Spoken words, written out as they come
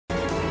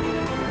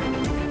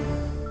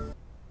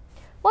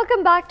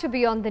Welcome back to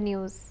Beyond the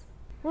News.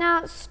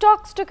 Now,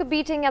 stocks took a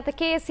beating at the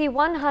KSE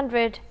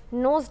 100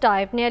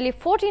 nosedive nearly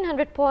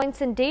 1400 points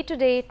in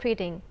day-to-day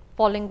trading,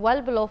 falling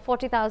well below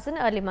 40,000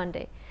 early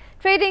Monday.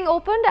 Trading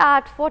opened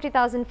at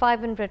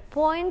 40,500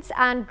 points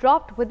and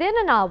dropped within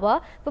an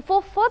hour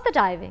before further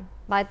diving.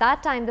 By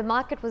that time, the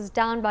market was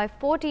down by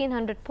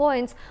 1,400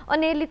 points or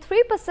nearly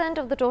 3%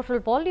 of the total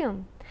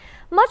volume.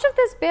 Much of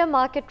this bear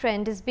market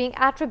trend is being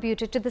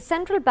attributed to the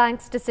central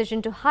bank's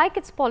decision to hike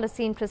its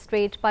policy interest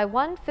rate by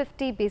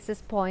 150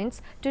 basis points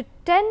to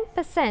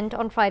 10%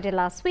 on Friday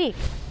last week.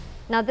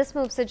 Now, this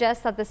move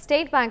suggests that the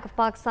State Bank of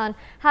Pakistan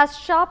has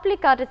sharply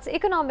cut its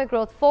economic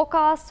growth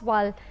forecasts,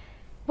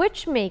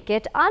 which make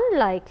it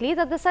unlikely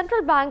that the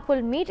central bank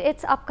will meet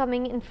its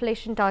upcoming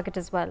inflation target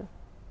as well.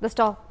 The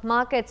stock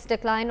market's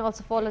decline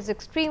also follows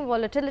extreme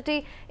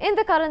volatility in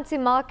the currency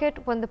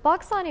market when the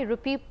Pakistani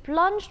rupee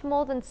plunged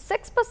more than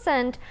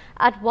 6%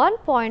 at one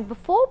point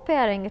before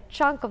bearing a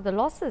chunk of the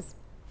losses.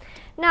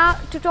 Now,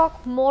 to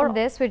talk more on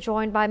this, we're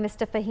joined by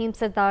Mr. Faheem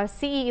Sardar,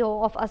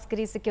 CEO of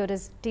Askari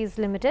Securities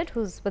Limited,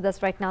 who's with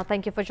us right now.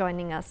 Thank you for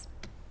joining us.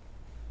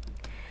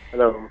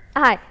 Hello.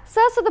 Hi.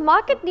 Sir, so the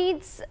market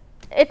needs...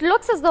 It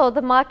looks as though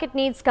the market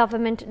needs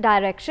government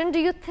direction. Do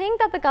you think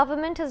that the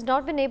government has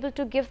not been able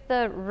to give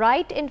the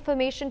right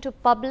information to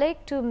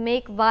public to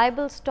make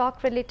viable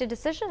stock-related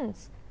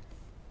decisions?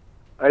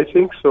 I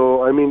think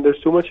so. I mean, there's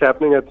too much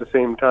happening at the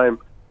same time.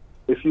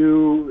 If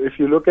you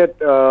look at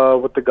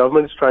what the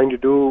government is trying to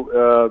do,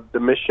 the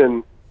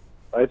mission,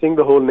 I think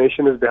the whole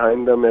nation is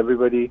behind them.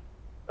 Everybody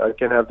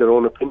can have their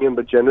own opinion,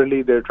 but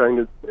generally they're trying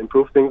to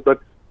improve things.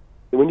 But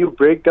when you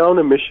break down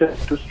a mission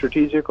to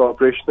strategic,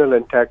 operational,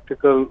 and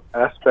tactical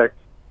aspects,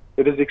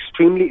 it is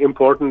extremely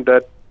important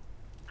that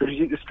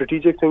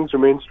strategic things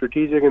remain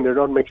strategic and they're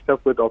not mixed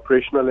up with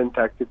operational and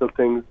tactical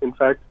things. In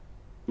fact,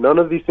 none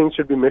of these things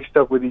should be mixed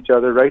up with each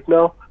other. Right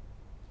now,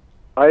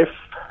 I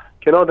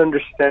cannot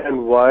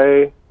understand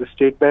why the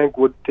State Bank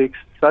would take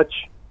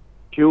such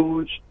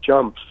huge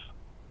jumps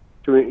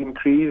to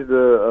increase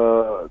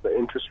the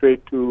interest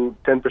rate to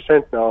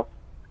 10% now.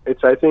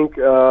 It's, I think,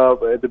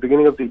 at the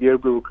beginning of the year,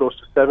 we were close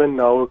to 7,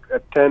 now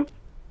at 10.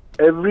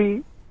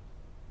 Every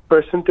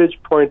percentage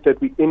point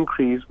that we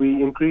increase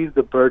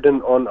the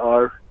burden on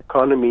our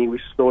economy,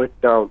 we slow it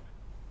down.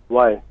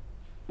 Why?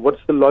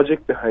 What's the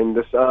logic behind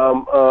this? There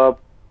are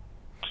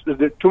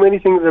too many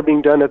things are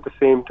being done at the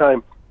same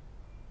time.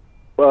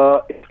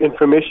 If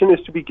information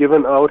is to be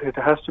given out, it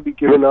has to be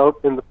given out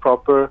in the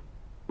proper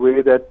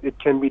way that it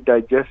can be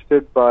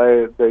digested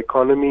by the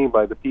economy,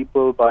 by the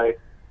people, by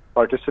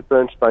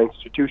participants, by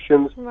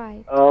institutions.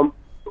 Right.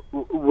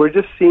 We're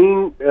just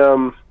seeing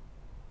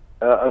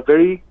a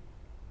very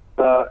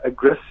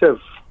aggressive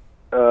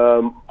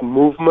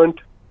movement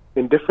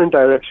in different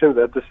directions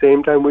at the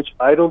same time, which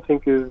I don't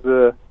think is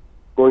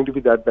going to be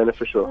that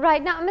beneficial.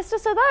 Right. Now, Mr.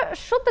 Sardar,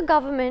 should the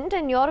government,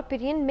 in your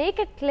opinion, make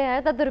it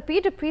clear that the rupee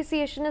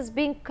depreciation is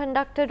being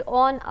conducted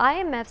on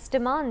IMF's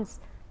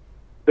demands?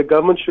 The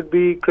government should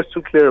be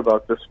crystal clear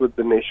about this with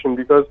the nation,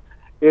 because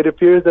it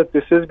appears that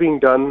this is being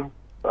done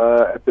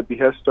at the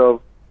behest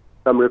of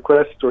some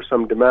request or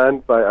some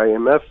demand by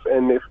IMF.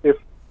 And if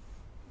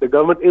the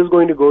government is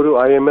going to go to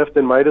IMF,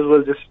 then might as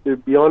well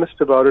just be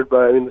honest about it,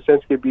 in the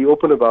sense be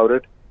open about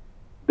it.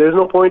 There's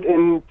no point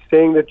in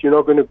saying that you're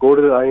not going to go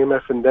to the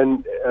IMF and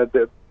then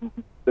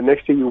the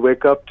next day you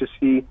wake up to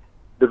see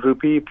the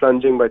rupee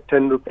plunging by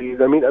 10 rupees.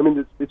 I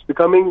mean, it's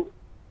becoming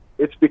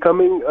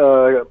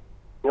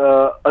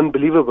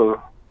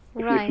unbelievable,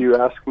 Right. if you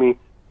ask me.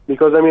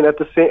 Because I mean,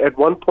 at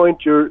one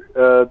point,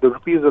 the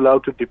rupee is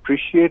allowed to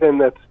depreciate,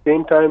 and at the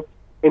same time,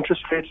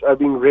 interest rates are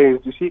being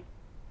raised. You see,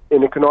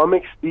 in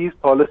economics, these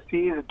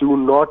policies do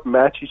not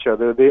match each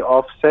other; they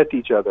offset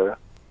each other.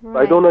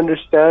 Right. I don't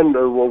understand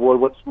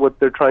what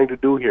they're trying to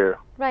do here.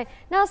 Right.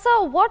 Now,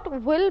 sir,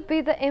 what will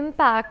be the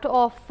impact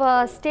of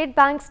State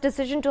Bank's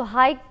decision to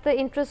hike the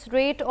interest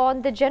rate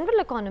on the general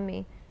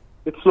economy?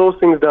 It slows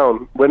things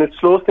down. When it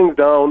slows things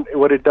down,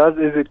 what it does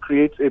is it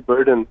creates a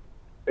burden.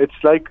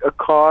 It's like a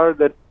car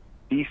that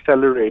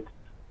decelerates,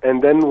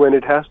 and then when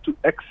it has to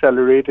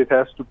accelerate, it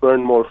has to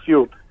burn more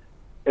fuel.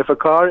 If a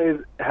car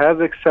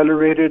has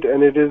accelerated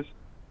and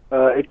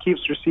it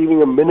keeps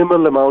receiving a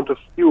minimal amount of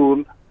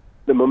fuel,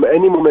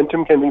 any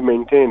momentum can be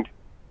maintained.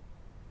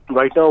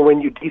 Right now, when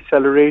you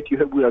decelerate,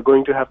 we are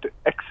going to have to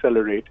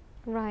accelerate.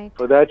 Right.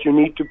 For that, you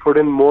need to put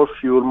in more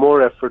fuel,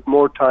 more effort,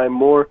 more time,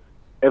 more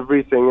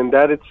everything, and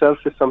that itself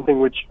is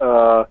something which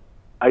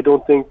I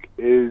don't think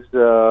is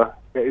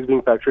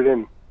being factored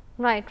in.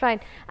 Right,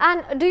 right.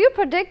 And do you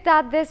predict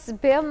that this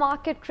bear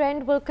market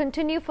trend will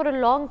continue for a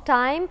long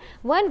time?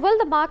 When will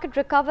the market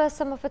recover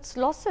some of its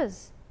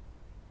losses?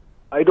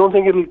 I don't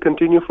think it will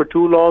continue for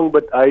too long,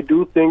 but I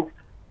do think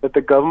that the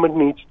government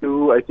needs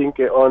to, I think,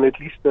 on at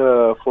least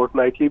a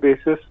fortnightly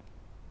basis,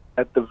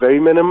 at the very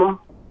minimum,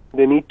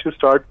 they need to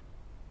start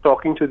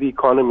talking to the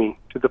economy,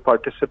 to the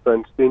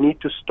participants. They need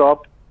to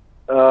stop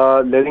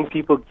letting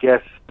people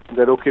guess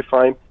that, okay,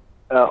 fine.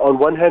 On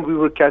one hand, we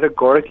were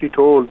categorically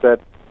told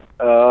that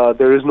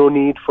there is no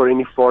need for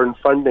any foreign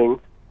funding.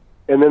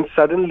 And then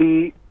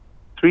suddenly,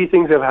 three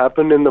things have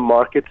happened in the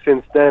market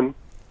since then,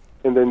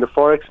 in the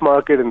forex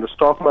market, in the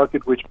stock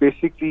market, which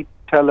basically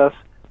tell us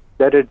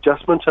that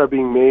adjustments are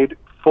being made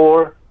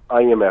for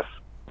IMF.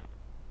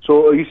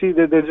 So you see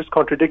that they're just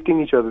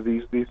contradicting each other, the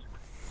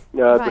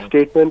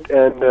statement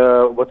and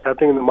what's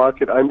happening in the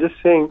market. I'm just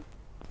saying,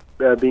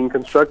 being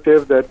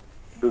constructive, that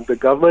the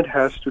government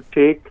has to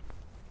take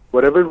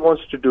whatever it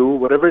wants to do,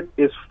 whatever it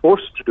is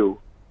forced to do,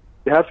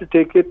 they have to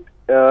take it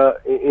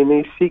in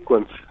a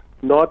sequence.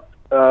 Not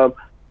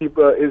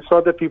it's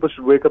not that people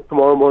should wake up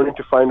tomorrow morning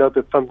to find out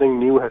that something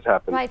new has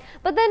happened. Right.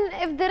 But then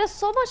if there is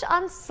so much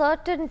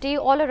uncertainty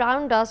all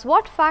around us,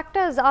 what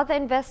factors are the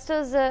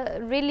investors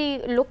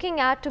really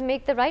looking at to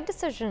make the right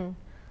decision?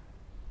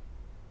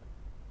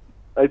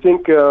 I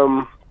think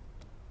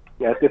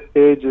at this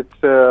stage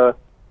it's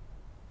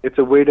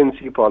a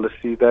wait-and-see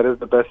policy. That is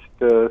the best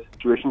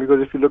situation, because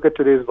if you look at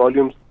today's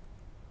volumes,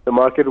 the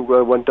market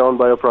went down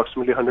by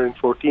approximately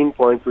 114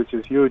 points, which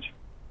is huge.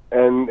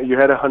 And you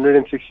had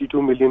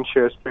 162 million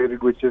shares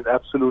traded, which is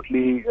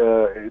absolutely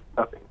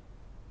nothing.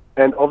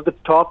 And of the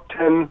top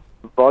 10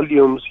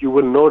 volumes, you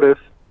will notice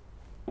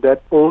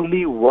that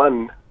only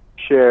one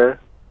share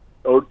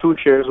or two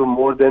shares were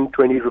more than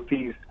 20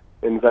 rupees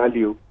in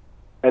value.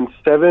 And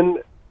seven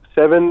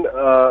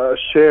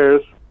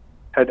shares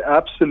had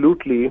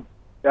absolutely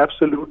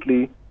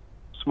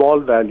small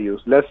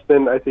values, less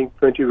than, I think,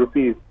 20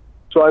 rupees.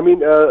 So, I mean,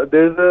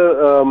 there's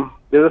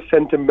a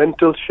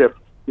sentimental shift.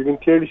 You can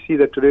clearly see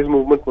that today's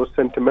movement was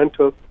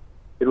sentimental.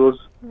 It was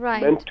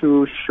meant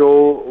to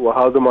show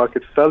how the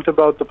market felt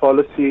about the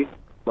policy.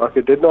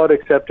 Market did not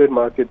accept it.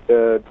 Market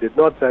did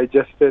not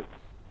digest it.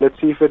 Let's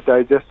see if it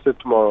digests it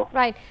tomorrow.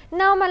 Right.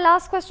 Now, my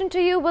last question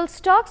to you. Will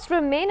stocks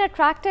remain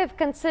attractive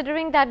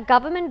considering that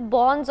government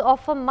bonds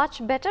offer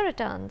much better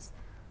returns?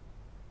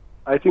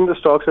 I think the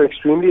stocks are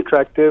extremely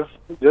attractive.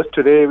 Just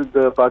today,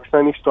 the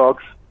Pakistani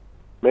stocks,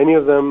 many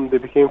of them, they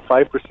became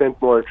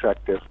 5% more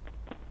attractive.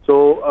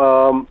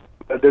 So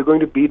they're going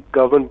to beat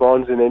government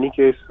bonds in any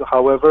case.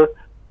 However,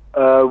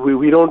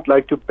 we don't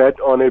like to bet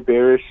on a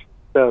bearish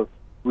sell.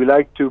 We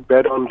like to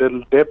bet on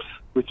little dips,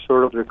 which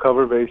sort of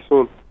recover very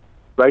soon.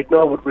 Right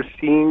now, what we're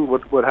seeing,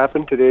 what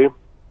happened today,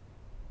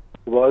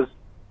 was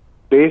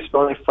based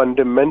on a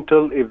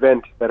fundamental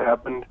event that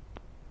happened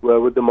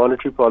with the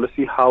monetary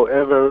policy.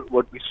 However,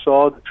 what we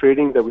saw, the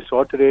trading that we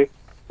saw today,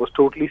 was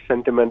totally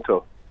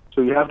sentimental.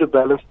 So you have to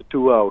balance the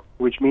two out,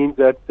 which means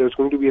that there's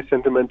going to be a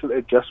sentimental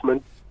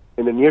adjustment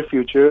in the near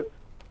future.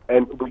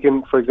 And we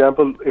can, for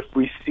example, if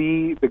we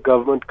see the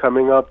government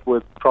coming up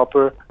with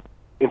proper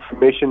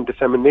information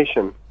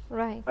dissemination,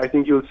 I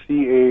think you'll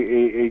see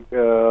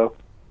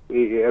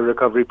a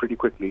recovery pretty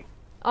quickly.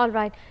 All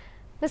right.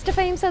 Mr.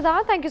 Faheem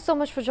Sardar, thank you so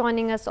much for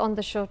joining us on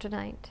the show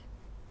tonight.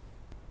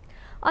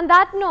 On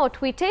that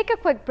note, we take a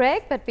quick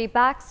break, but be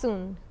back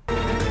soon.